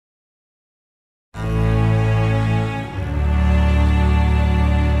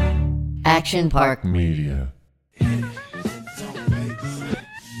Action Park Media. All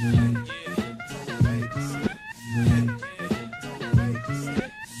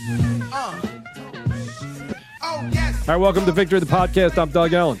right, welcome to Victory, the podcast. I'm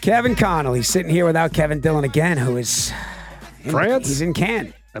Doug Allen. Kevin Connolly sitting here without Kevin Dillon again, who is in France? He's in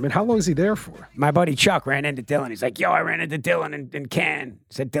Cannes. I mean, how long is he there for? My buddy Chuck ran into Dillon. He's like, yo, I ran into Dillon in Cannes.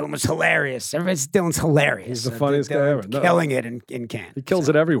 Said Dillon was hilarious. Everybody says Dillon's hilarious. He's the funniest guy ever. No. Killing it in Cannes. He kills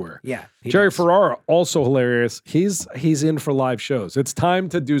it everywhere. Yeah. Jerry Ferrara, also hilarious. He's in for live shows. It's time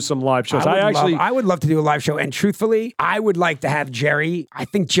to do some live shows. I would love to do a live show. And truthfully, I would like to have Jerry. I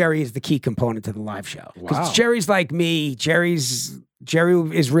think Jerry is the key component to the live show. Because Wow. Jerry's like me. Jerry is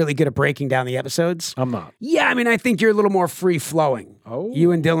really good at breaking down the episodes. I'm not. Yeah, I mean, I think you're a little more free-flowing. Oh.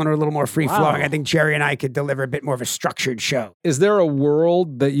 You and Dillon are a little more free-flowing. Wow. I think Jerry and I could deliver a bit more of a structured show. Is there a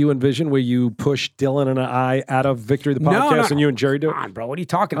world that you envision where you push Dylan and I out of Victory, the podcast, and you and Jerry do it? Come on, bro. What are you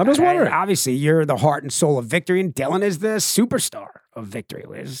talking I'm about? just wondering. Obviously, you're the heart and soul of Victory, and Dillon is the superstar of Victory.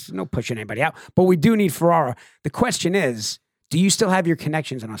 There's no pushing anybody out. But we do need Ferrara. The question is, do you still have your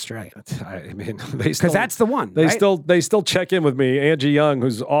connections in Australia? I mean, Because that's the one. They right? still check in with me. Angie Young,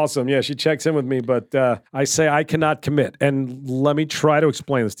 who's awesome. Yeah, she checks in with me, but I say I cannot commit. And let me try to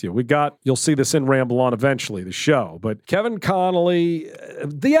explain this to you. You'll see this in Ramble On eventually, the show. But Kevin Connolly,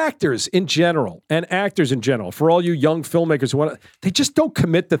 the actors in general, and actors in general, for all you young filmmakers who want to, they just don't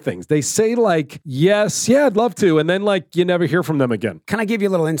commit to things. They say like, yes, yeah, I'd love to. And then like you never hear from them again. Can I give you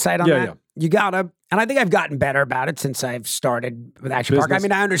a little insight on that? Yeah. You gotta, and I think I've gotten better about it since I've started with Action Park. I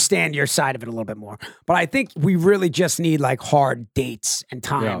mean, I understand your side of it a little bit more, but I think we really just need like hard dates and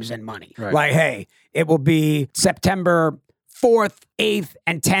times and money. Right. Like, hey, it will be September 4th, 8th,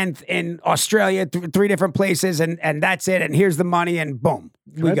 and 10th in Australia, three different places, and that's it. And here's the money, and boom,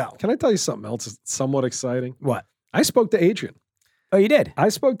 we go. Can I tell you something else that's somewhat exciting? What? I spoke to Adrian. Oh, you did? I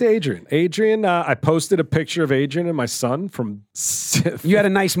spoke to Adrian. I posted a picture of Adrian and my son from. You had a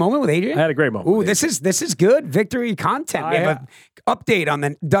nice moment with Adrian? I had a great moment. Ooh, with this is good. Victory content. We have an update on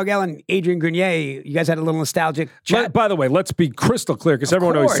the Doug Allen, Adrian Grenier. You guys had a little nostalgic chat. By the way, let's be crystal clear because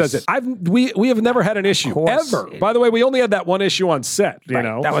everyone always says it. We have never had an issue ever. By the way, we only had that one issue on set. You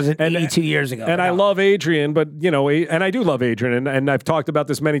know that was 82 years ago. And I love Adrian, but and I do love Adrian, and I've talked about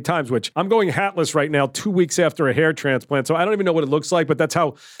this many times. Which I'm going hatless right now, 2 weeks after a hair transplant, so I don't even know what it looks like. But that's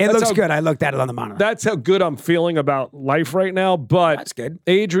how it looks good. I looked at it on the monitor. That's how good I'm feeling about life right now. But that's good.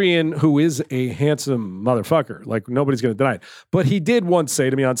 Adrian, who is a handsome motherfucker, like nobody's going to deny it, but he did once say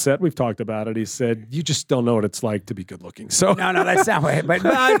to me on set, we've talked about it, he said, you just don't know what it's like to be good looking. So No, that's not what. But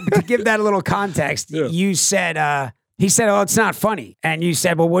to give that a little context, you said, he said, oh, it's not funny. And you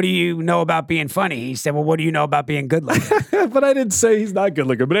said, well, what do you know about being funny? He said, well, what do you know about being good looking? But I didn't say he's not good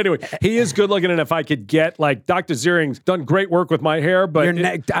looking. But anyway, he is good looking. And if I could get, like, Dr. Ziering's done great work with my hair, but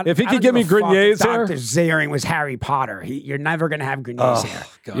if he could give me Grenier's hair. Dr. Ziering was Harry Potter. You're never going to have Grenier's hair.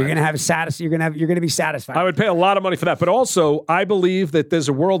 God. You're going to be satisfied. I would pay a lot of money for that. But also, I believe that there's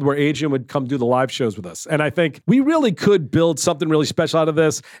a world where Adrian would come do the live shows with us. And I think we really could build something really special out of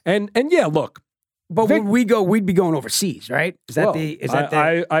this. And yeah, look. But when we go, we'd be going overseas, right?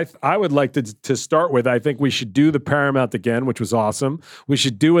 I would like to start with, I think we should do the Paramount again, which was awesome. We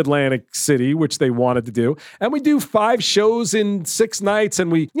should do Atlantic City, which they wanted to do. And we do 5 shows in 6 nights.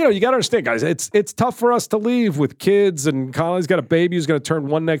 And you got to understand, guys, it's tough for us to leave with kids. And Connolly's got a baby who's going to turn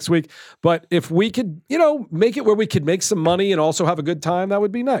 1 next week. But if we could, make it where we could make some money and also have a good time, that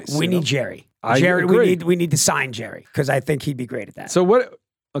would be nice. We need Jerry. Jerry, we need to sign Jerry because I think he'd be great at that. So what?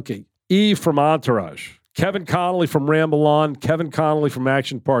 Okay. E from Entourage, Kevin Connolly from Ramble On, Kevin Connolly from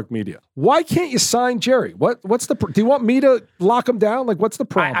Action Park Media. Why can't you sign Jerry? What's the? Do you want me to lock him down? Like, what's the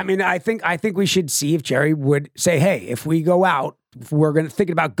problem? I mean, I think we should see if Jerry would say, hey, if we go out, if we're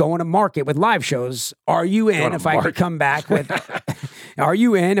thinking about going to market with live shows. Are you in? If I could come back with, are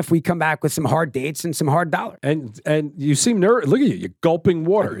you in? If we come back with some hard dates and some hard dollars. And you seem nervous. Look at you. You're gulping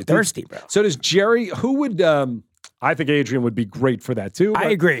water. I'm thirsty, bro. So does Jerry? Who would? I think Adrian would be great for that too. I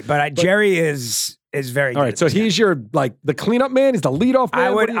agree, but Jerry is very good. All right, so he's your the cleanup man. He's the leadoff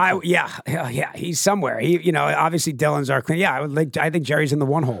man. Yeah. He's somewhere. Obviously Dillon's our clean. Yeah, I think Jerry's in the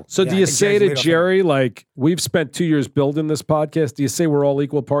one hole. So do you say to Jerry, like, we've spent 2 years building this podcast? Do you say we're all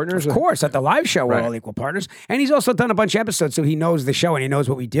equal partners? Of course, at the live show we're all equal partners, and he's also done a bunch of episodes, so he knows the show and he knows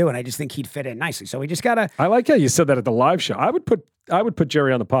what we do, and I just think he'd fit in nicely. So we just gotta. I like how you said that at the live show. I would put I would put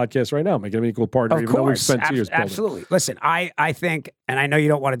Jerry on the podcast right now, make him an equal partner, Of even though we've course. spent 2 years building. Absolutely. Listen, I think, and I know you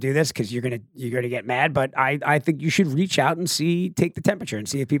don't want to do this because you're gonna get mad, but I think you should reach out and take the temperature and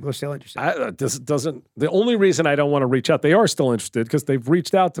see if people are still interested. The only reason I don't want to reach out, they are still interested because they've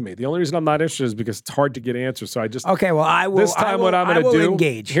reached out to me. The only reason I'm not interested is because it's hard to get answers. So I just okay. Well, I will. This time, what I'm going to do.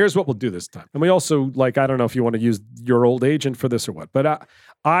 Engage. Here's what we'll do this time, and we also I don't know if you want to use your old agent for this or what, but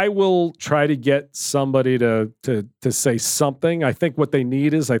I will try to get somebody to say something. I think what they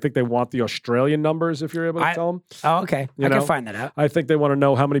need is, I think they want the Australian numbers, if you're able to tell them. Oh, okay. I can find that out. I think they want to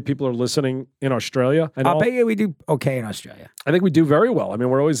know how many people are listening in Australia. And I'll bet you we do okay in Australia. I think we do very well. I mean,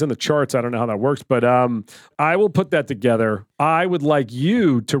 we're always in the charts. I don't know how that works, but I will put that together. I would like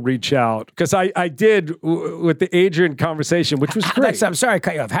you to reach out, because I did with the Adrian conversation, which was great. I'm sorry I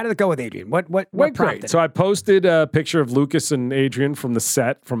cut you off. How did it go with Adrian? What Went prompted great. So I posted a picture of Lucas and Adrian from the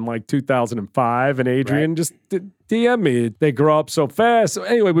set from 2005, and Adrian just DM me. They grow up so fast. So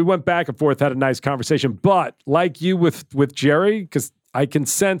anyway, we went back and forth, had a nice conversation. But like you with Jerry, because I can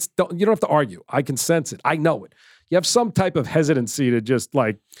sense, you don't have to argue. I can sense it. I know it. You have some type of hesitancy to just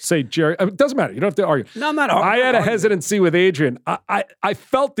say, Jerry, it doesn't matter. You don't have to argue. No, I'm not arguing. I had a hesitancy with Adrian. I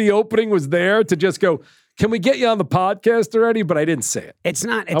felt the opening was there to just go, can we get you on the podcast already? But I didn't say it.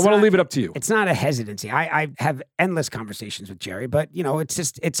 I want to leave it up to you. It's not a hesitancy. I have endless conversations with Jerry, but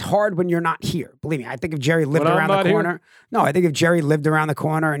it's hard when you're not here. Believe me. I think if Jerry lived around the corner, I think if Jerry lived around the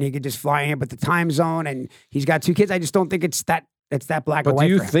corner and he could just fly in with the time zone and he's got 2 kids, I just don't think it's that black or white. But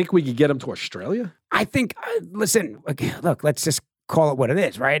do you think we could get him to Australia? I think, listen, look, let's just call it what it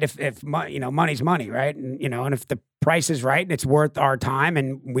is, right? If money's money, right? And if the price is right and it's worth our time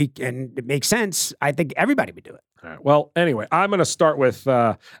and it makes sense, I think everybody would do it. All right. Well, anyway, I'm going to start with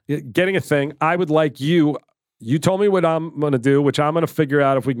getting a thing. I would like you told me what I'm going to do, which I'm going to figure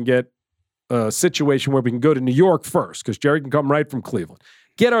out if we can get a situation where we can go to New York first, because Jerry can come right from Cleveland.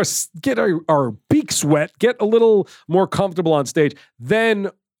 Get our beaks wet, get a little more comfortable on stage. Then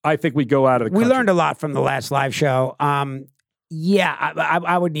I think we go out of the country. We learned a lot from the last live show. Yeah,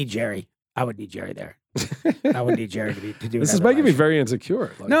 I would need Jerry. I would need Jerry there. I would need Jerry to do this. Is making me very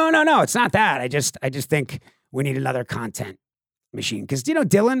insecure. No, it's not that. I just think we need another content machine, because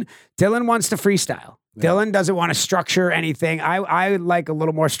Dylan wants to freestyle. Yeah. Dylan doesn't want to structure anything. I like a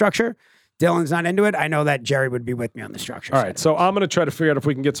little more structure. Dylan's not into it. I know that Jerry would be with me on the structure. All right, so I'm going to try to figure out if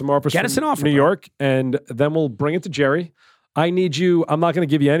we can get some offers from New York, and then we'll bring it to Jerry. I need you. I'm not going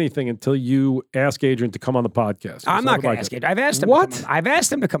to give you anything until you ask Adrian to come on the podcast. I'm not going to ask Adrian. I've asked him. What? I've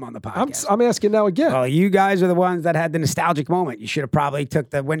asked him to come on the podcast. I'm asking now again. Well, you guys are the ones that had the nostalgic moment. You should have probably took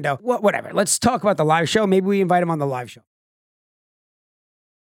the window. Whatever. Let's talk about the live show. Maybe we invite him on the live show.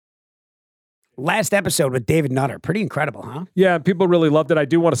 Last episode with David Nutter. Pretty incredible, huh? Yeah, people really loved it. I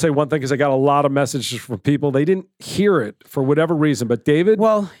do want to say one thing, because I got a lot of messages from people. They didn't hear it for whatever reason. But David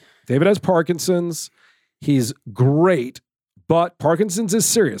has Parkinson's. He's great. But Parkinson's is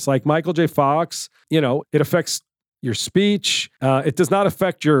serious. Like Michael J. Fox, it affects your speech. It does not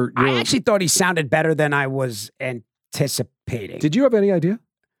affect your... I actually thought he sounded better than I was anticipating. Did you have any idea?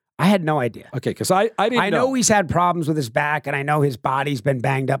 I had no idea. Okay, because I didn't know. I know he's had problems with his back, and I know his body's been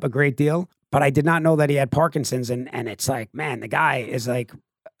banged up a great deal, but I did not know that he had Parkinson's, and it's like, man, the guy is like...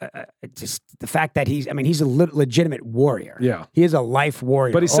 just the fact that he's a legitimate warrior. Yeah. He is a life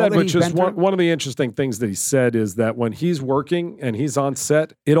warrior. But he said, which is one of the interesting things that he said, is that when he's working and he's on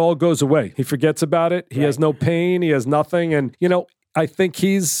set, it all goes away. He forgets about it. He has no pain. He has nothing. And, I think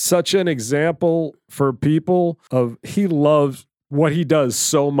he's such an example for people of, he loves what he does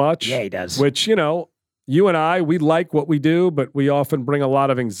so much. Yeah, he does. Which, you and I, we like what we do, but we often bring a lot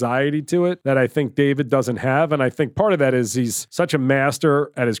of anxiety to it that I think David doesn't have. And I think part of that is he's such a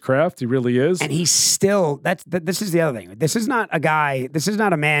master at his craft. He really is. And he's still, this is the other thing. This is not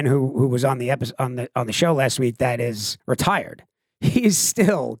a man who was on the episode, on the show last week that is retired. He is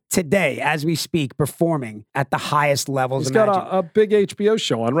still, today, as we speak, performing at the highest levels. He's got a big HBO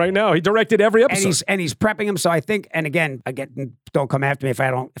show on right now. He directed every episode. And he's prepping him. So I think, and again, don't come after me if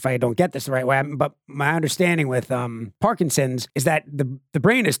I don't get this the right way. But my understanding with Parkinson's is that the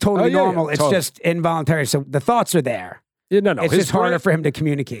brain is totally normal. It's just involuntary. So the thoughts are there. Yeah, no. It's just harder for him to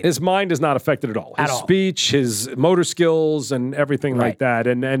communicate. His mind is not affected at all. His speech, his motor skills, and everything like that.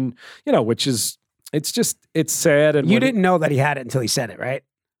 And which is... It's sad. And you didn't know that he had it until he said it, right?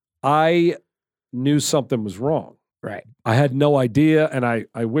 I knew something was wrong. Right. I had no idea. And I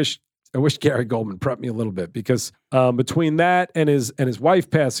wish Gary Goldman prepped me a little bit, because between that and his wife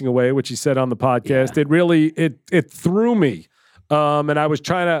passing away, which he said on the podcast, it really, it threw me. And I was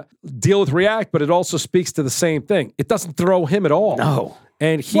trying to deal with React, but it also speaks to the same thing. It doesn't throw him at all. No.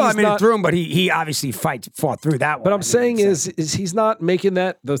 And he's it threw him, but he obviously fought through that one. But I'm saying is he's not making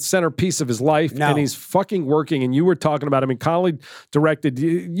that the centerpiece of his life, and he's fucking working. And you were talking about, I mean, Connolly directed,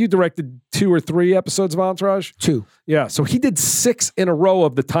 you directed 2 or 3 episodes of Entourage? 2. Yeah, so he did 6 in a row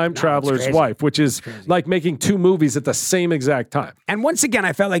of The Time Traveler's Wife, which is like making 2 movies at the same exact time. And once again,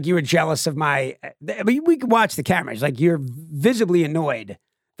 I felt like you were jealous of I mean, we could watch the cameras. Like, you're visibly annoyed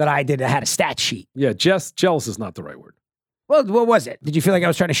that I had a stat sheet. Yeah, jealous is not the right word. Well, what was it? Did you feel like I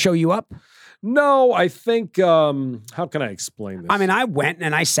was trying to show you up? No, I think, how can I explain this? I mean, I went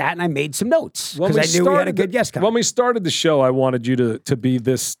and I sat and I made some notes because I knew we had a good guest coming. When we started the show, I wanted you to be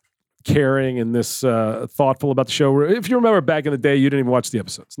this caring and this thoughtful about the show. If you remember back in the day, you didn't even watch the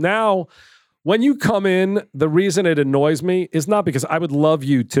episodes. Now, when you come in, the reason it annoys me is not because I would love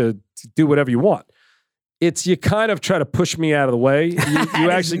you to do whatever you want. It's you kind of try to push me out of the way.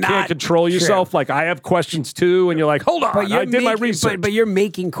 You actually can't control yourself. Like, I have questions too, and you're like, hold on, I did my research. But you're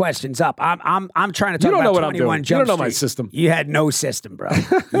making questions up. I'm trying to talk you don't about know what I'm doing. You don't know my Street. system. You had no system, bro.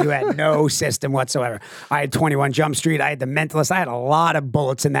 You had no system whatsoever. I had 21 Jump Street. I had The Mentalist. I had a lot of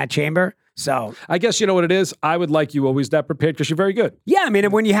bullets in that chamber. So I guess you know what it is. I would like you always that prepared because you're very good. Yeah, I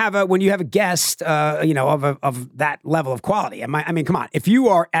mean, when you have a guest, of that level of quality. I mean, come on. If you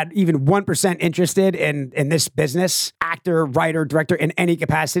are at even 1% interested in this business, actor, writer, director, in any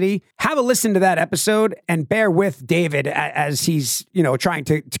capacity, have a listen to that episode and bear with David as he's trying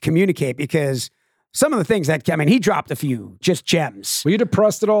to communicate, because some of the things he dropped a few just gems. Were you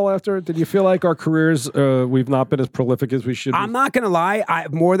depressed at all after? Did you feel like our careers, we've not been as prolific as we should be? I'm not going to lie.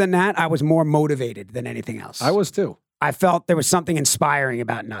 More than that, I was more motivated than anything else. I was too. I felt there was something inspiring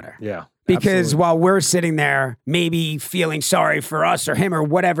about Nutter. Yeah. Because absolutely. while we're sitting there maybe feeling sorry for us or him or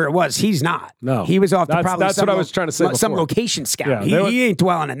whatever it was, he's not. No. He was off to probably that's what I was trying to say some before. location scout. Yeah, he ain't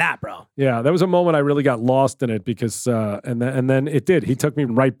dwelling in that, bro. Yeah, there was a moment I really got lost in it because, and then it did. He took me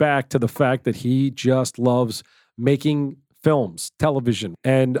right back to the fact that he just loves making films, television.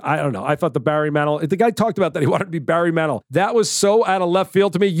 And I don't know. I thought the guy talked about that he wanted to be Barry Manilow. That was so out of left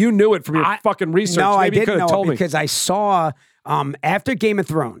field to me. You knew it from your fucking research. No, Maybe I didn't know told it because I saw after Game of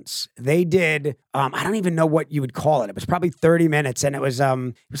Thrones, they did, I don't even know what you would call it. It was probably 30 minutes, and it was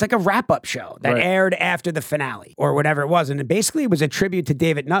like a wrap-up show that aired after the finale or whatever it was. And basically it was a tribute to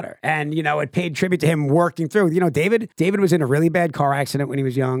David Nutter. And, it paid tribute to him working through. David was in a really bad car accident when he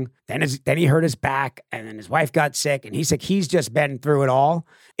was young. Then he hurt his back, and then his wife got sick, and he's just been through it all.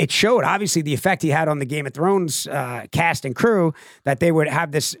 It showed, obviously, the effect he had on the Game of Thrones cast and crew, that they would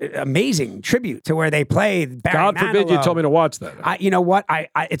have this amazing tribute to where they play Barry God forbid Manilow. you told me to watch that. You know what?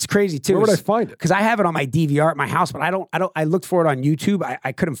 It's crazy too. Where would I find it? Because I have it on my DVR at my house, but I looked for it on YouTube.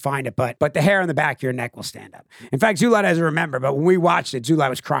 I couldn't find it, but the hair on the back of your neck will stand up. In fact, Zulai doesn't remember, but when we watched it, Zulai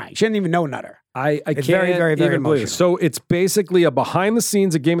was crying. She didn't even know Nutter. I it's can't very, very, very even believe it. So it's basically a behind the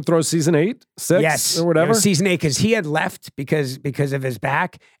scenes of Game of Thrones season 8, 6, or whatever. Season 8, because he had left because of his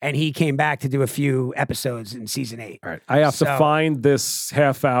back, and he came back to do a few episodes in season 8. All right, I have to find this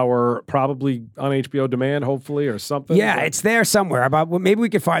half hour, probably on HBO Demand, hopefully, or something. Yeah, it's there somewhere. Maybe we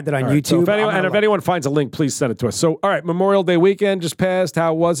could find it on YouTube. So if anyone finds a link, please send it to us. So, all right, Memorial Day weekend just passed.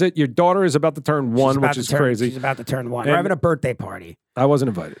 How was it? Your daughter is about to turn 1, which is crazy. She's about to turn 1. We're having a birthday party. I wasn't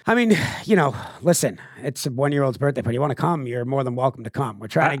invited. I mean, listen, it's a 1-year-old's birthday party. You want to come, you're more than welcome to come. We're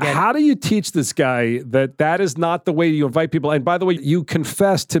trying to get... How do you teach this guy that is not the way you invite people? And by the way, you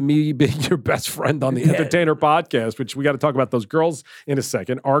confessed to me being your best friend on the Entertainer podcast, which we got to talk about those girls in a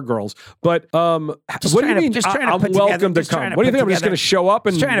second, our girls. But what do you mean I'm welcome to come? What do you think? I'm just going to show up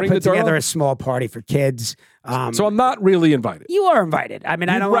and trying to put together a small party for kids. So I'm not really invited. You are invited. I mean,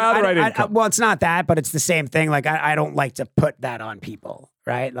 I don't. I didn't come. Well, it's not that, but it's the same thing. Like I don't like to put that on people,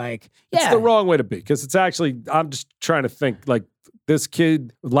 right? Like, it's the wrong way to be, because it's actually, I'm just trying to think like this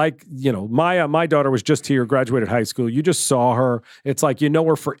kid, like, my daughter was just here, graduated high school. You just saw her. It's like,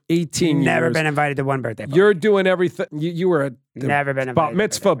 her for 18 years. Never been invited to one birthday party. You're doing everything. You were at never been invited.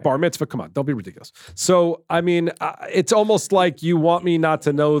 Bar mitzvah. Come on, don't be ridiculous. So, I mean, it's almost like you want me not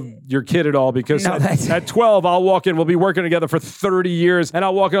to know your kid at all, because at 12, I'll walk in. We'll be working together for 30 years, and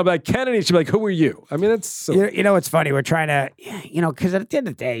I'll walk in, I'll be like, Kennedy. She'll be like, who are you? I mean, it's so... it's funny. We're trying to, because at the end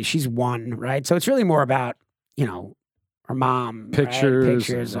of the day, she's 1, right? So it's really more about, her mom,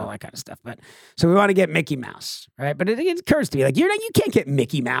 pictures, all that kind of stuff. But so we want to get Mickey Mouse, right? But it occurs to me, like, you can't get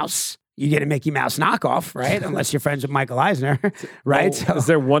Mickey Mouse. You get a Mickey Mouse knockoff, right? Unless you're friends with Michael Eisner, right? So, is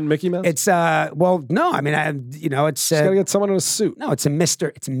there one Mickey Mouse? It's no. I mean, it's just gotta get someone in a suit. No, it's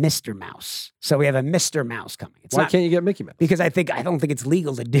Mr. Mouse. So we have a Mr. Mouse coming. Why can't you get Mickey Mouse? Because I don't think it's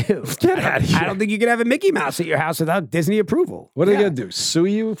legal to do. Get out of here. I don't think you can have a Mickey Mouse at your house without Disney approval. What are they going to do? Sue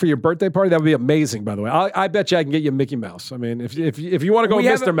you for your birthday party? That would be amazing, by the way. I bet you I can get you a Mickey Mouse. I mean, if you want to go with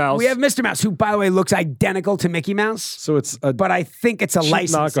Mr. Mouse. We have Mr. Mouse, who, by the way, looks identical to Mickey Mouse. So it's but I think it's a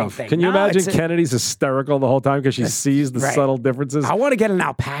licensing knockoff thing. Can you imagine Kennedy's hysterical the whole time because she sees the subtle differences? I want to get an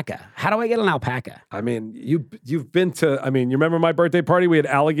alpaca. How do I get an alpaca? I mean, you've been to, you remember my birthday party? We had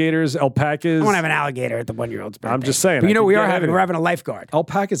alligators, alpacas. I want to have an alligator at the 1-year-old's birthday. I'm just saying. But we're having a lifeguard.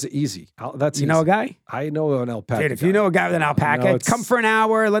 Alpacas are easy. That's you know a guy? I know an alpaca. Dude, if you know a guy with an alpaca, come for an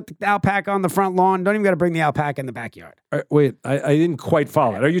hour, let the alpaca on the front lawn. Don't even got to bring the alpaca in the backyard. Wait, I didn't quite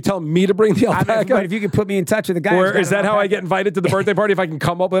follow it. Are you telling me to bring the alpaca? But if you could put me in touch with the guy. Or is that how I get invited to the birthday party if I can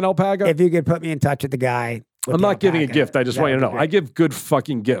come up with an alpaca? If you could put me in touch with the guy. I'm not giving a gift. I just want you to know. I give good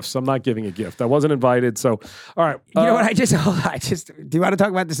fucking gifts. I'm not giving a gift. I wasn't invited. So, all right. You know what? I just, do you want to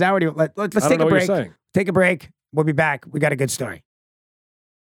talk about this now? Or let's take a break. Take a break. We'll be back. We got a good story.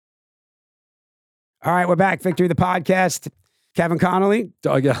 All right. We're back. Victory the podcast. Kevin Connolly.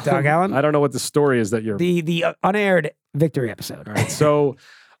 Doug Allen. I don't know what the story is that you're. The unaired Victory episode. All right. So,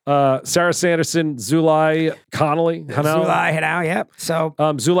 Sarah Sanderson, Zulai Connolly. Zulai Hanau, yeah. So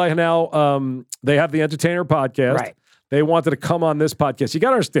Zulai Hanau, they have the Entertainer podcast. Right. They wanted to come on this podcast. You got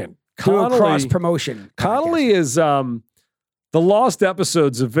to understand. Connolly, cross promotion. Connolly is the lost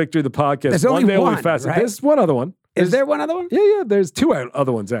episodes of Victory the podcast. There's only one, right? There's one other one. Is there one other one? Yeah. There's two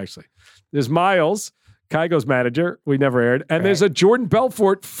other ones, actually. There's Miles, Kygo's manager, we never aired. And there's a Jordan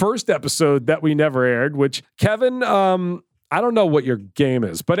Belfort first episode that we never aired, which Kevin, I don't know what your game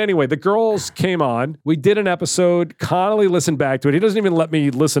is, but anyway, the girls came on. We did an episode. Connolly listened back to it. He doesn't even let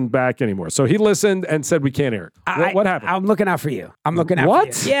me listen back anymore. So he listened and said we can't air it. What happened? I'm looking out for you. I'm looking out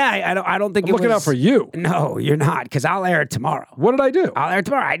for you. Yeah, I don't think I'm looking out for you. No, you're not, because I'll air it tomorrow. What did I do? I'll air it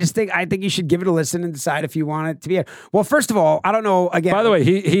tomorrow. I think you should give it a listen and decide if you want it to be aired. Well, first of all, I don't know. Again, by the way,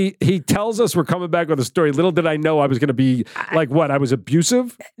 he tells us we're coming back with a story. Little did I know I was going to be I was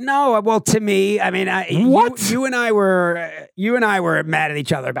abusive? No, well, to me, I mean, you and I were mad at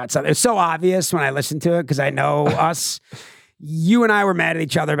each other about something. It's so obvious when I listened to it because I know us. You and I were mad at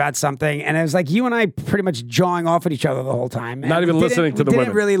each other about something, and it was like you and I pretty much jawing off at each other the whole time. Not even listening to the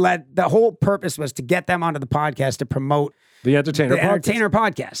women. Really the whole purpose was to get them onto the podcast to promote the Entertainer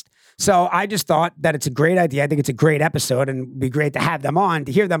podcast. So I just thought that it's a great idea. I think it's a great episode, and it'd be great to have them on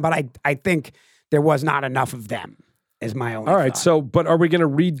to hear them. But I think there was not enough of them. Is my only. All right, thought. so but are we going to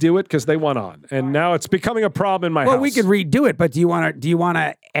redo it because they went on, and now it's becoming a problem in my house? Well, we could redo it, but do you want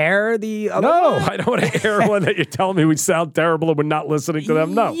to air the other one? I don't want to air one that you're telling me we sound terrible and we're not listening to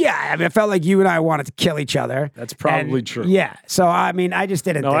them. No. Yeah, I mean, it felt like you and I wanted to kill each other. That's probably true. Yeah. So I mean, I just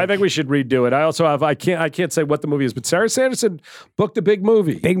didn't. No, I think we should redo it. I also have. I can't say what the movie is, but Sarah Sanderson booked a big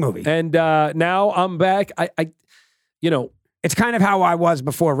movie. And now I'm back. It's kind of how I was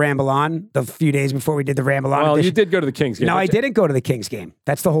before Ramble On, the few days before we did the Ramble On. Well, you did go to the Kings game. No, I didn't go to the Kings game.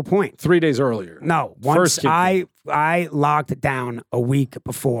 That's the whole point. 3 days earlier. No, once I locked it down a week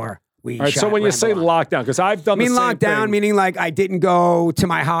before we All right, so when you say lockdown, because I've done the same lockdown, thing. Meaning like I didn't go to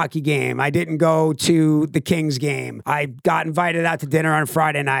my hockey game. I didn't go to the Kings game. I got invited out to dinner on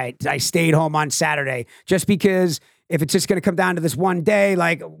Friday night. I stayed home on Saturday just because if it's just going to come down to this one day,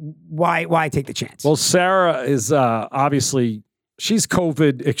 like why take the chance? Well, Sarah is obviously she's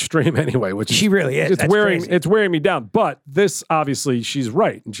COVID extreme anyway, which she really is. It's wearing me down. But this obviously she's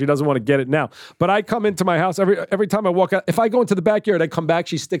right, and she doesn't want to get it now. But I come into my house every time I walk out. If I go into the backyard, I come back.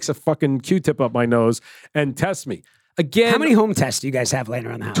 She sticks a fucking Q-tip up my nose and tests me. Again, how many home tests do you guys have laying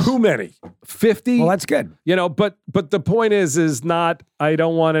around the house? Too many. 50. Well, that's good. But the point is not, I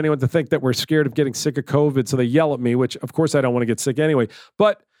don't want anyone to think that we're scared of getting sick of COVID, so they yell at me, which of course I don't want to get sick anyway.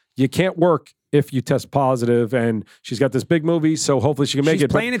 But you can't work if you test positive, and she's got this big movie, so hopefully she can make it. She's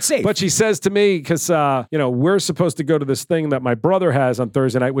playing it safe. But she says to me, because we're supposed to go to this thing that my brother has on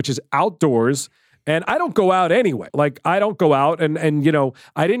Thursday night, which is outdoors. And I don't go out anyway. Like, I don't go out. And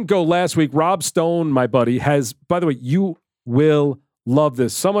I didn't go last week. Rob Stone, my buddy, has, by the way, you will love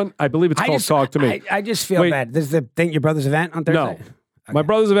this. Someone, I believe it's called Talk to Me. I just feel bad. This is the thing, your brother's event on Thursday? No. Okay. My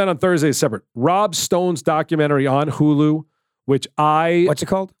brother's event on Thursday is separate. Rob Stone's documentary on Hulu, which what's it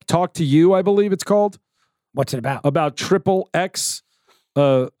called? Talk to You, I believe it's called. What's it about? About Triple X.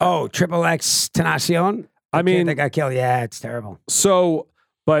 Triple X Tenacion? I mean, that got killed. Yeah, it's terrible. So,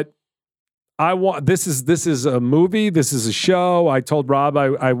 but this is a movie. This is a show. I told Rob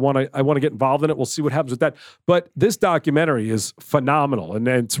I want to get involved in it. We'll see what happens with that. But this documentary is phenomenal, and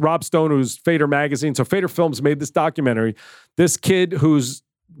it's Rob Stone, who's Fader Magazine. So Fader Films made this documentary. This kid who's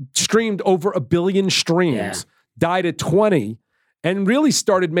streamed over 1 billion streams died at 20, and really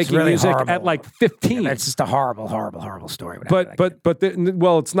started making really music horrible. at like 15. That's just a horrible, horrible, horrible story. But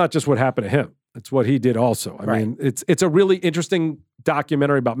it's not just what happened to him. It's what he did also. I mean, it's a really interesting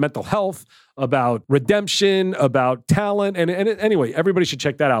documentary about mental health, about redemption, about talent. And anyway, everybody should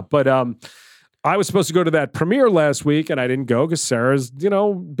check that out. But I was supposed to go to that premiere last week, and I didn't go because Sarah's,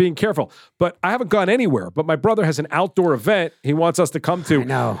 being careful. But I haven't gone anywhere. But my brother has an outdoor event he wants us to come to. I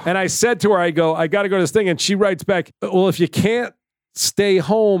know. And I said to her, I got to go to this thing. And she writes back, well, if you can't stay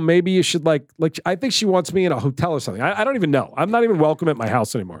home, maybe you should like I think she wants me in a hotel or something. I don't even know. I'm not even welcome at my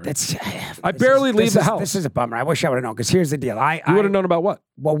house anymore. I barely leave the house. This is a bummer. I wish I would have known, because here's the deal. You would have known about what?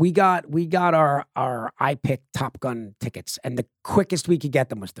 Well, we got our iPick Top Gun tickets, and the quickest we could get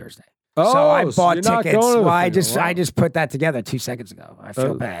them was Thursday. Oh, so I bought you're not tickets. going to the Well, thing. I just put that together 2 seconds ago. I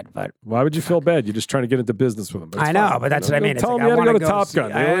feel bad, but why would you feel bad? You're just trying to get into business with them. I know, but that's what I mean. Tell like, them you had to go to I Top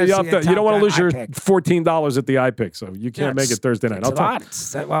wanna Gun. You don't want to lose your $14 at the iPick, so you can't make it Thursday night. It's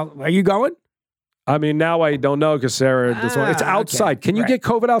a lot. Well, are you going? I mean, now I don't know because Sarah doesn't want. It's outside. Okay. Can you get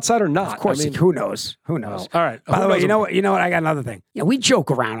COVID outside or not? Of course. Who knows? Who knows? All right. By the way, you know what? I got another thing. We joke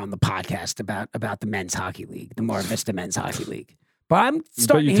around on the podcast about the men's hockey league, the Mar Vista men's hockey league. But I'm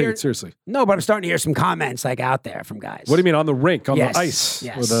starting to hear, take it seriously. No, but I'm starting to hear some comments like out there from guys. What do you mean on the rink, on the ice,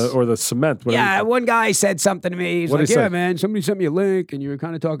 or the cement? One guy said something to me. He's like, "Yeah, man, somebody sent me a link, and you were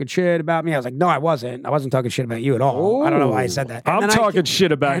kind of talking shit about me." I was like, "No, I wasn't. I wasn't talking shit about you at all. I don't know why I said that." I'm talking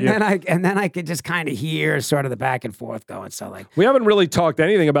shit about you. And then I could just kind of hear sort of the back and forth going. So like, we haven't really talked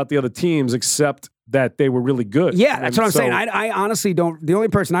anything about the other teams except that they were really good. Yeah, that's what I'm saying. I honestly don't. The only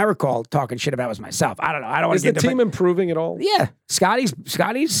person I recall talking shit about was myself. I don't know. I don't want to get the team improving at all? Yeah, Scotty's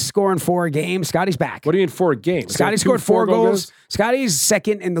scoring 4 a game. Scotty's back. What do you mean 4 games? Scotty scored 4 goals. Scotty's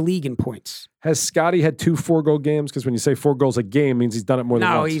second in the league in points. Has Scotty had 2 4-goal games? Because when you say 4 goals a game, means he's done it more than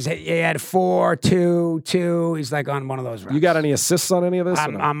once. No, he had 4, 2, 2. He's like on one of those runs. You got any assists on any of this? I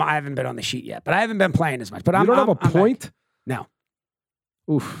haven't been on the sheet yet, but I haven't been playing as much. But you don't have a point? Back. No.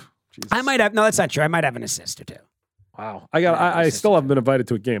 Oof. Jesus. I might have. No, that's not true. I might have an assist or 2. Wow. I still haven't been invited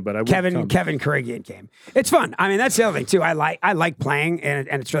to a game, but I Kevin Carrigan game. It's fun. I mean, that's the other thing too. I like playing, and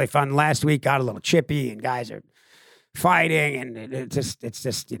it's really fun. Last week got a little chippy, and guys are fighting, and it's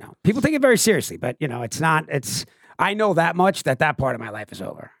just people take it very seriously, but it's not. I know that much that part of my life is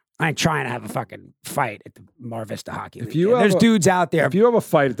over. I ain't trying to have a fucking fight at the Mar Vista Hockey League. There's dudes out there. If you have a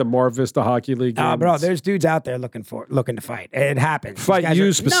fight at the Mar Vista Hockey League, bro, there's dudes out there looking to fight. It happens. Fight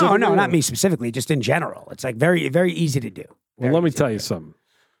you specifically? No, not me specifically. Just in general, it's like very, very easy to do. Well, let me tell you something.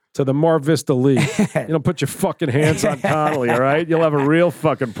 To the Mar Vista League, put your fucking hands on Connolly, all right? You'll have a real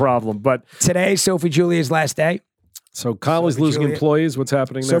fucking problem. But today, Sophie Julia's last day. So Connolly's losing employees. What's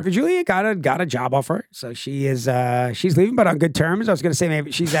happening there? Sophie Julia got a job offer, so she's leaving, but on good terms. I was going to say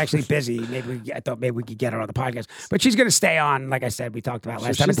maybe she's actually busy. I thought maybe we could get her on the podcast, but she's going to stay on. Like I said, we talked about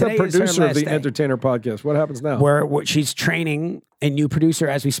last time. She's the producer of the Entertainer podcast. What happens now? Where she's training a new producer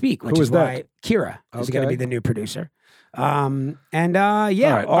as we speak. Which Who is that? Kira is going to be the new producer. All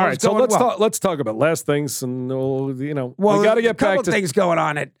right. So let's talk about last things, and we got to get back to a couple things going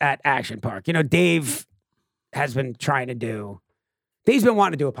on at Action Park. Dave has been Dave's been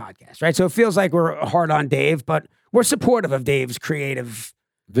wanting to do a podcast, right? So it feels like we're hard on Dave, but we're supportive of Dave's creative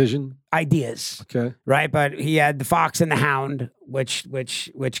vision ideas. Okay. Right. But he had the Fox and the Hound, which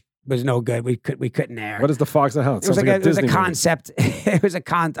was no good. We couldn't air. What is the Fox and the Hound? It was a concept. It was a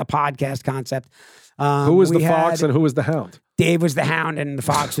podcast concept. Who was the Fox and who was the Hound? Dave was the Hound and the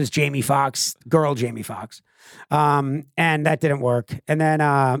Fox was Jamie Foxx, girl Jamie Foxx. And that didn't work. And then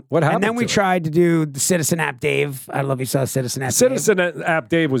what happened? And then we tried to do the Citizen App Dave. I don't know if you saw Citizen App. Citizen App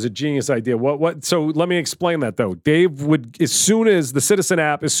Dave was a genius idea. What? So let me explain that though. Dave would, as soon as the Citizen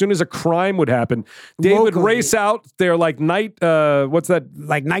App, as soon as a crime would happen, Dave would race out there like night. What's that?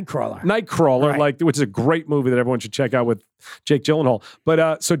 Like Nightcrawler. Nightcrawler, right. Which is a great movie that everyone should check out with Jake Gyllenhaal.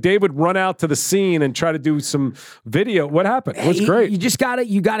 But so Dave would run out to the scene and try to do some video. What happened? It was great. You just gotta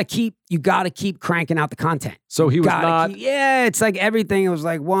keep cranking out the content. So he was not. It's like everything. It was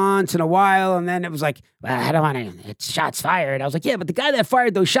like once in a while, and then it was like, I don't want to. It's shots fired. I was like, yeah, but the guy that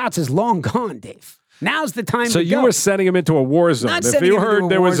fired those shots is long gone, Dave. Now's the time. So to you go. were sending him into a war zone. Not If you heard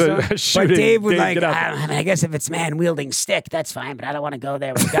there was a shooting, but Dave would I guess if it's man wielding stick, that's fine. But I don't want to go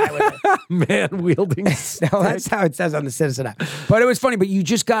there with a guy with a man wielding stick. No, that's how it says on the Citizen App. But it was funny. But you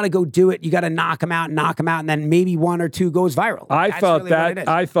just got to go do it. You got to knock him out, and then maybe 1 or 2 goes viral. I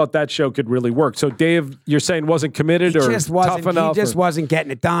thought that show could really work. So Dave, you're saying wasn't committed or tough enough? He just wasn't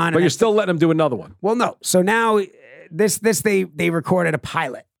getting it done. But you're still letting him do another one. Well, no. So now they recorded a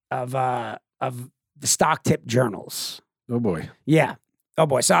pilot of the stock tip journals. Oh boy. Yeah. Oh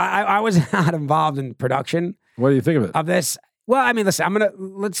boy. So I was not involved in production. What do you think of it? Of this. Well, I mean, listen,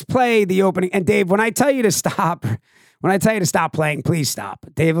 let's play the opening. And Dave, when I tell you to stop playing, please stop.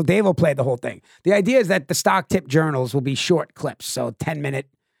 Dave will play the whole thing. The idea is that the stock tip journals will be short clips, so 10-minute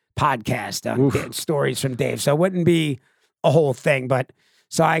podcast on stories from Dave. So it wouldn't be a whole thing. But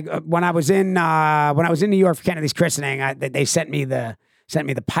so when I was in New York for Kennedy's christening, they sent me the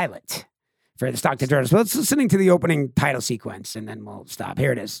pilot for the stock tip journals. So let's listening to the opening title sequence, and then we'll stop.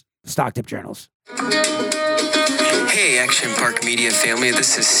 Here it is, stock tip journals. Hey, Action Park Media family,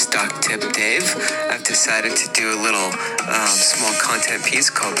 this is Stock Tip Dave. I've decided to do a little small content piece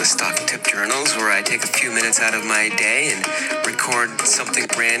called the Stock Tip Journals, where I take a few minutes out of my day and record something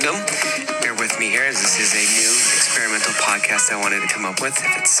random. Bear with me here, as this is a new experimental podcast I wanted to come up with.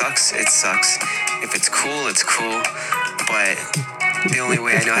 If it sucks, it sucks. If it's cool, it's cool. But the only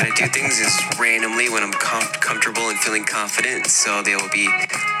way I know how to do things is randomly when I'm comfortable and feeling confident. So they will be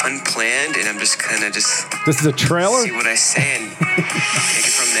unplanned, and I'm just kind of This is a trailer? See what I say and take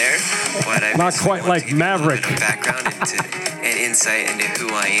it from there. But I not quite like Maverick. Background and insight into who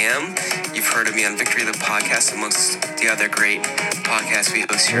I am. You've heard of me on Victory the Podcast, amongst the other great podcasts we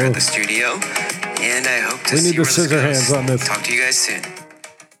host here at the studio. And I hope to see the scissor hands on this. Talk to you guys soon.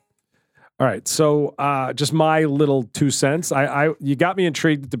 All right, so just my little 2 cents. You got me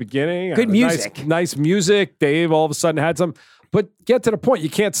intrigued at the beginning. Good music. Nice music. Dave all of a sudden had some. But get to the point. You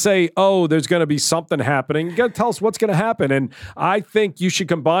can't say, oh, there's going to be something happening. You got to tell us what's going to happen. And I think you should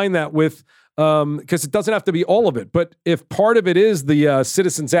combine that with, because it doesn't have to be all of it. But if part of it is the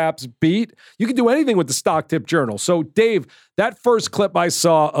Citizens App's beat, you can do anything with the Stock Tip Journal. So, Dave, that first clip I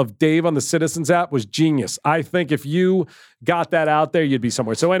saw of Dave on the Citizens App was genius. I think if you got that out there, you'd be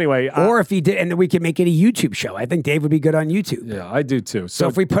somewhere. So anyway. Or if he did, and then we could make it a YouTube show. I think Dave would be good on YouTube. Yeah, I do too. So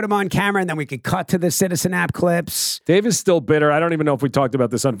if we put him on camera and then we could cut to the Citizen App clips. Dave is still bitter. I don't even know if we talked about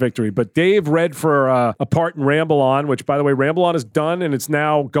this on Victory, but Dave read for a part in Ramble On, which, by the way, Ramble On is done and it's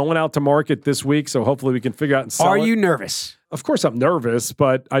now going out to market this week. So hopefully we can figure out and sell it. Are you nervous? Of course I'm nervous,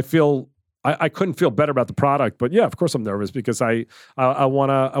 but I feel I couldn't feel better about the product. But yeah, of course I'm nervous because I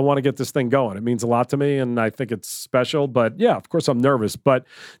want to get this thing going. It means a lot to me and I think it's special. But yeah, of course I'm nervous. But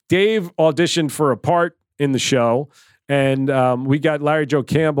Dave auditioned for a part in the show. And we got Larry Joe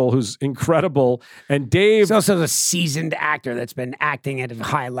Campbell, who's incredible. And Dave... He's also a seasoned actor that's been acting at a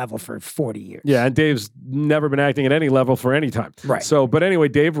high level for 40 years. Yeah, and Dave's never been acting at any level for any time. Right. So, but anyway,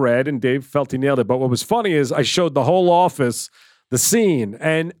 Dave read, and Dave felt he nailed it. But what was funny is I showed the whole office the scene,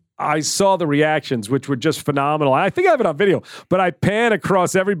 and I saw the reactions, which were just phenomenal. I think I have it on video, but I pan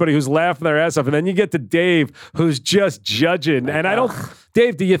across everybody who's laughing their ass off, and then you get to Dave, who's just judging. And I don't...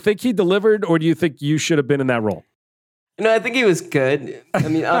 Dave, do you think he delivered, or do you think you should have been in that role? No, I think he was good. I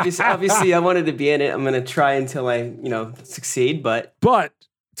mean, obviously, I wanted to be in it. I'm going to try until I, succeed. But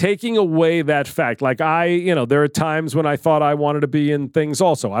taking away that fact, like there are times when I thought I wanted to be in things.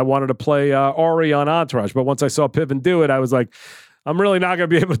 Also, I wanted to play Ari on Entourage, but once I saw Piven do it, I was like, I'm really not going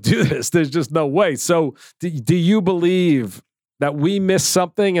to be able to do this. There's just no way. So, do you believe that we missed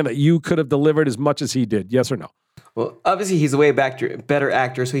something and that you could have delivered as much as he did? Yes or no? Well, obviously, he's a way better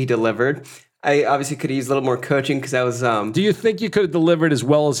actor, so he delivered. I obviously could use a little more coaching because I was... Do you think you could have delivered as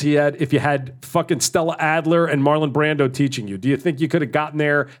well as he had if you had fucking Stella Adler and Marlon Brando teaching you? Do you think you could have gotten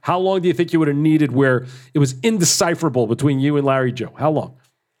there? How long do you think you would have needed where it was indecipherable between you and Larry Joe? How long?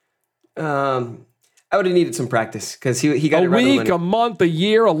 I would have needed some practice because he got a week, a month, a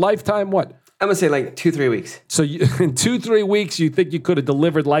year, a lifetime, what? I'm going to say like 2-3 weeks. So in 2-3 weeks, you think you could have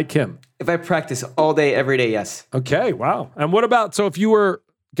delivered like him? If I practice all day, every day, yes. Okay, wow. And what about, so if you were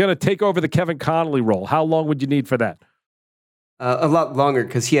going to take over the Kevin Connolly role, how long would you need for that? A lot longer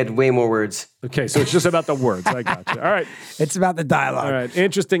because he had way more words. Okay, so it's just about the words. I got you. All right. It's about the dialogue. All right,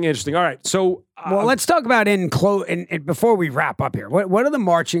 interesting. All right, so... well, let's talk about before we wrap up here. What are the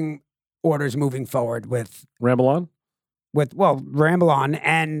marching orders moving forward with... Ramble On? Ramble On,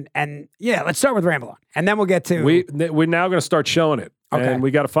 and yeah, let's start with Ramble On, and then we'll get to... We're now going to start showing it. Okay. And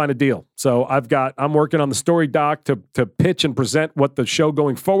we got to find a deal. So I'm working on the story doc to pitch and present what the show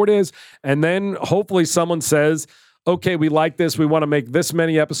going forward is. And then hopefully someone says, okay, we like this. We want to make this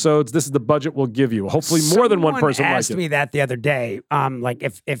many episodes. This is the budget we'll give you. Hopefully more than one person likes it. Someone asked me that the other day. Like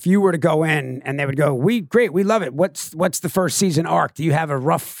if you were to go in and they would go, we love it. What's the first season arc? Do you have a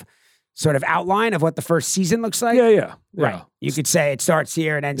rough sort of outline of what the first season looks like? Yeah. Right. You could say it starts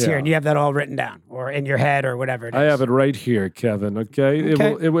here and ends here, and you have that all written down or in your head or whatever it is. I have it right here, Kevin. Okay.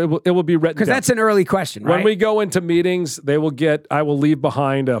 It will be written because that's an early question, right? When we go into meetings, I will leave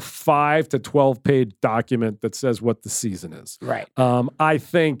behind a 5 to 12 page document that says what the season is. Right. I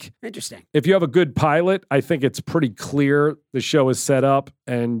think interesting. If you have a good pilot, I think it's pretty clear the show is set up,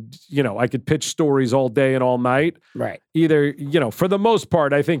 and I could pitch stories all day and all night. Right. Either, for the most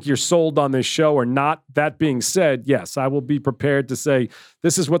part, I think you're sold on this show or not. That being said, yes, I will be prepared to say,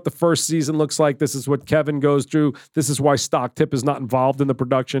 this is what the first season looks like. This is what Kevin goes through. This is why Stock Tip is not involved in the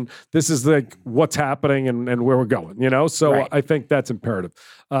production. This is what's happening and where we're going, So right. I think that's imperative.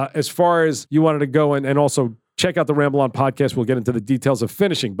 As far as you wanted to go and also check out the Ramble On podcast. We'll get into the details of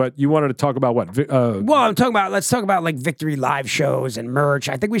finishing, but you wanted to talk about what? Let's talk about like Victory live shows and merch.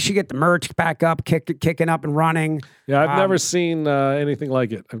 I think we should get the merch back up, kicking up and running. Yeah, I've never seen anything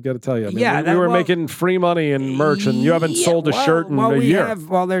like it. I've got to tell you. I mean, we were making free money in merch, and you haven't sold a shirt in a year.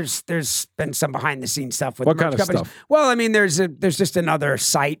 There's been some behind the scenes stuff with what merch kind of companies. stuff? Well, I mean, there's just another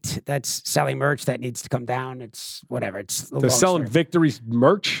site that's selling merch that needs to come down. It's whatever. They're selling Victory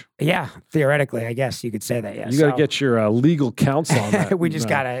merch. Yeah, theoretically, I guess you could say that. Yeah, you got to get your legal counsel on that. We just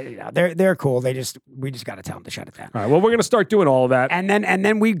gotta. They're cool. We just gotta tell them to shut it down. All right. Well, we're gonna start doing all of that, and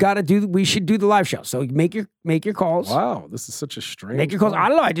then we should do the live show. So make your calls. Wow, this is such a strange. Make your calls. I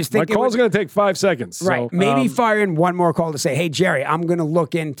don't know. I just think my call's gonna take 5 seconds. Right. So, maybe fire in one more call to say, hey Jerry, I'm gonna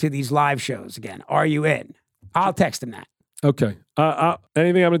look into these live shows again. Are you in? I'll text him that. Okay.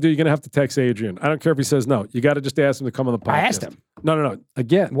 Anything I'm going to do, you're going to have to text Adrian. I don't care if he says no. You got to just ask him to come on the podcast. I asked him. No.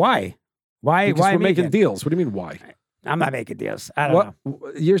 Again. Why? Because we're making deals. What do you mean, why? I'm not making deals. I don't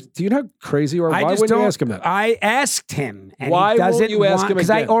know. Do you know how crazy you are? Why wouldn't you ask him that? I asked him. And why he doesn't won't you ask him again? Because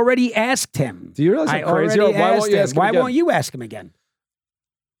I already asked him. Do you realize how crazy you are? Why won't you ask him again? Why won't you ask him again?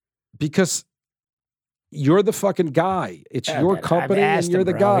 Because you're the fucking guy. It's your company, and you're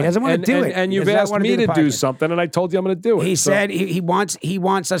the guy. He doesn't want to do it. And you've asked me to do something, and I told you I'm going to do it. He said he wants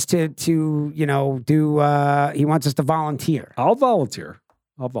us to do. He wants us to volunteer. I'll volunteer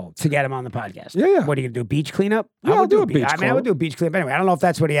to get him on the podcast. Yeah. What are you going to do? Beach cleanup? Yeah, I'll do a beach cleanup. I would do a beach cleanup anyway. I don't know if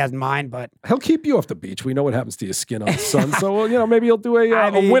that's what he has in mind, but he'll keep you off the beach. We know what happens to your skin on the sun. So maybe he'll do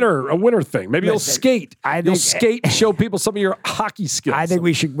a winter thing. Maybe he'll skate. You'll skate and show people some of your hockey skills. I think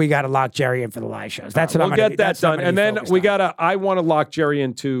we got to lock Jerry in for the live shows. That's what I'm going to get that done. And then I want to lock Jerry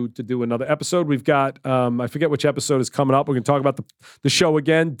in to do another episode. We've got I forget which episode is coming up. We're going to talk about the show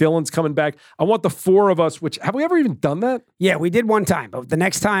again. Dylan's coming back. I want the 4 of us. Which have we ever even done that? Yeah, we did one time, but the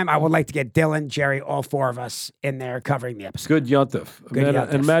next time I would like to get Dylan, Jerry, all 4 of us in there covering the episode. Good yontif.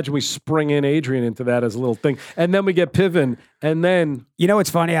 And imagine we spring in Adrian into that as a little thing. And then we get Piven. And then... what's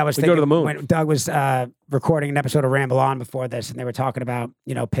funny? I was thinking go to the moon. When Doug was recording an episode of Ramble On before this, and they were talking about,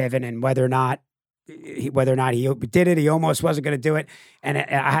 Piven and whether or not he did it. He almost wasn't going to do it. And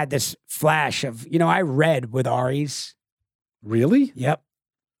I had this flash of, I read with Ari's. Really? Yep.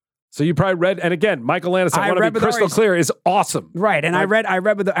 So you probably read, and again, Michael Landis, I want to be crystal clear, is awesome. Right. And I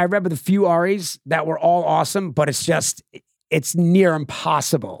read with the few Aries that were all awesome, but it's near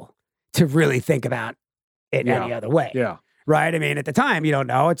impossible to really think about it any other way. Yeah. Right. I mean, at the time, you don't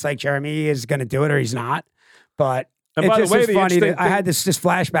know. It's like Jeremy is going to do it or he's not. But and by the way, funny. I had this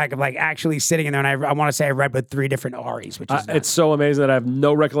flashback of like actually sitting in there, and I want to say I read with 3 different Aries, which is it's so amazing that I have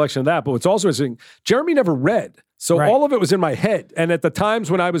no recollection of that. But what's also interesting, Jeremy never read. So all of it was in my head. And at the times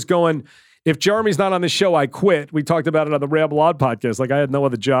when I was going, if Jeremy's not on the show, I quit. We talked about it on the Ramble On podcast. Like I had no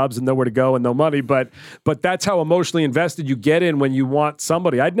other jobs and nowhere to go and no money. But that's how emotionally invested you get in when you want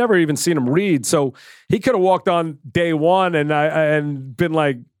somebody. I'd never even seen him read. So he could have walked on day 1 and been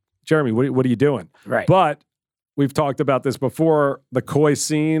like, Jeremy, what are you doing? Right. But we've talked about this before. The koi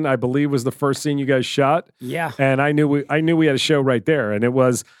scene, I believe, was the first scene you guys shot. Yeah. And I knew we had a show right there. And it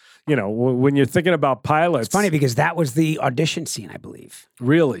was... when you're thinking about pilots... It's funny because that was the audition scene, I believe.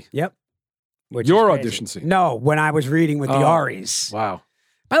 Really? Yep. Your audition scene? No, when I was reading with the Aries. Wow.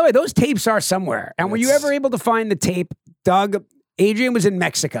 By the way, those tapes are somewhere. And were you ever able to find the tape? Doug, Adrian was in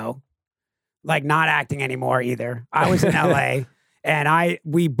Mexico, like not acting anymore either. I was in LA, and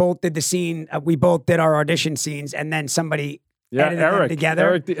we both did the scene. We both did our audition scenes, and then somebody... Eric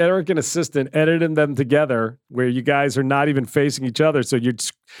together. Eric, an assistant, edited them together where you guys are not even facing each other. So you're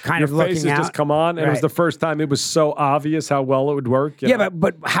kind of your faces looking out. Just come on. And it was the first time it was so obvious how well it would work. Yeah,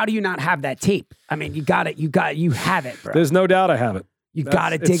 but how do you not have that tape? I mean, you have it, bro. There's no doubt I have it. You got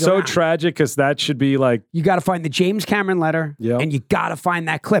to dig around. It's so tragic because that should be like... You got to find the James Cameron letter, and you got to find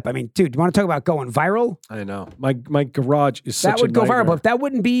that clip. I mean, dude, you want to talk about going viral? I know. My garage is such a That would go nightmare. viral, but that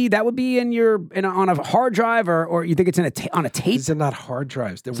would be on a hard drive, or you think it's on a tape? These are not hard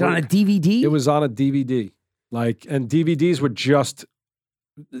drives. Is it on a DVD? It was on a DVD. Like, and DVDs were just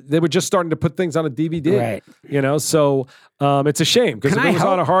starting to put things on a DVD. Right. You know, so it's a shame because if it was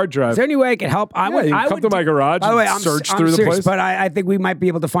on a hard drive. Is there any way I can help? You can come to my garage by the way, and search through I'm the serious, place. But I think we might be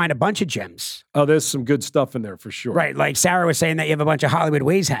able to find a bunch of gems. Oh, there's some good stuff in there for sure. Right. Like Sarah was saying that you have a bunch of Hollywood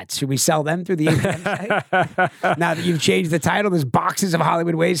Ways hats. Should we sell them through the ATM site? Now that you've changed the title, there's boxes of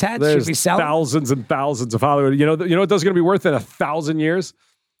Hollywood Ways hats. There's Should we sell them? thousands and thousands of Hollywood. You know what those are going to be worth in 1,000 years?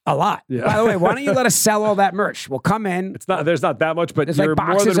 A lot. Yeah. By the way, why don't you let us sell all that merch? We'll come in. There's not that much, but There's you're like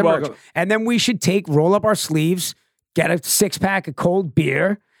more boxes than of welcome. merch. And then we should roll up our sleeves, get a 6-pack of cold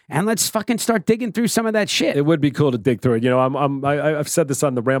beer, and let's fucking start digging through some of that shit. It would be cool to dig through it. You know, I've said this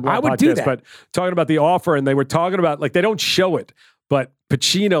on the Ramblin' I would podcast, do that. but talking about The Offer, and they were talking about, like, they don't show it, but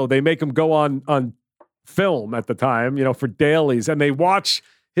Pacino, they make him go on film at the time, you know, for dailies, and they watch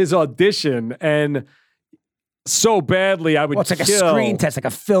his audition, and so badly I would Well, it's like kill. a screen test, like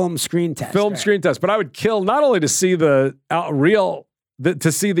a film screen test. Film right? screen test, but I would kill not only to see to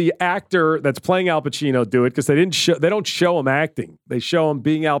see the actor that's playing Al Pacino do it, because they don't show him acting. They show him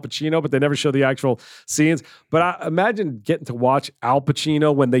being Al Pacino, but they never show the actual scenes. But I imagine getting to watch Al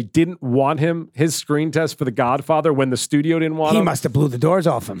Pacino when they didn't want him, his screen test for The Godfather, when the studio didn't want him. He must have blew the doors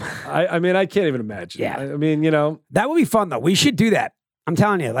off him. I mean, I can't even imagine. Yeah. I mean, you know. That would be fun, though. We should do that. I'm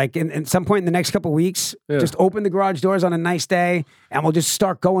telling you, like in some point in the next couple of weeks, just open the garage doors on a nice day, and we'll just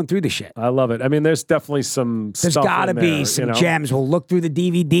start going through the shit. I love it. I mean, there's definitely some There's stuff got to in be there, some you know? gems. We'll look through the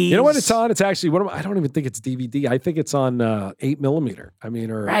DVDs. You know what it's on? It's actually I don't even think it's DVD. I think it's on 8mm. I mean,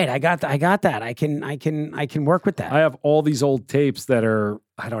 or Right, I got that. I can work with that. I have all these old tapes that are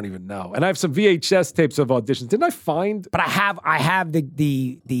I don't even know, and I have some VHS tapes of auditions. Didn't I find? But I have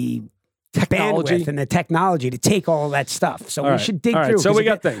the Technology. bandwidth and the technology to take all of that stuff. So we should dig through. So 'cause we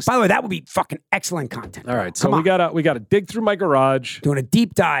got things. By the way, that would be fucking excellent content. All right, so Come on. we gotta dig through my garage. Doing a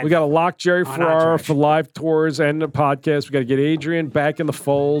deep dive. We got to lock Jerry On Farrar Entourage. for live tours and the podcast. We got to get Adrian back in the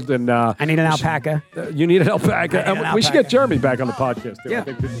fold, and I need an alpaca. you need an alpaca. I need an And we should alpaca. get Jeremy back on the podcast too. Yeah. I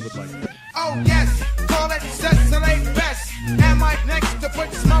think people would like it. Oh yes, call it Cecily Best. Am I next to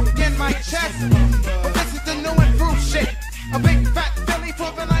put smoke in my chest?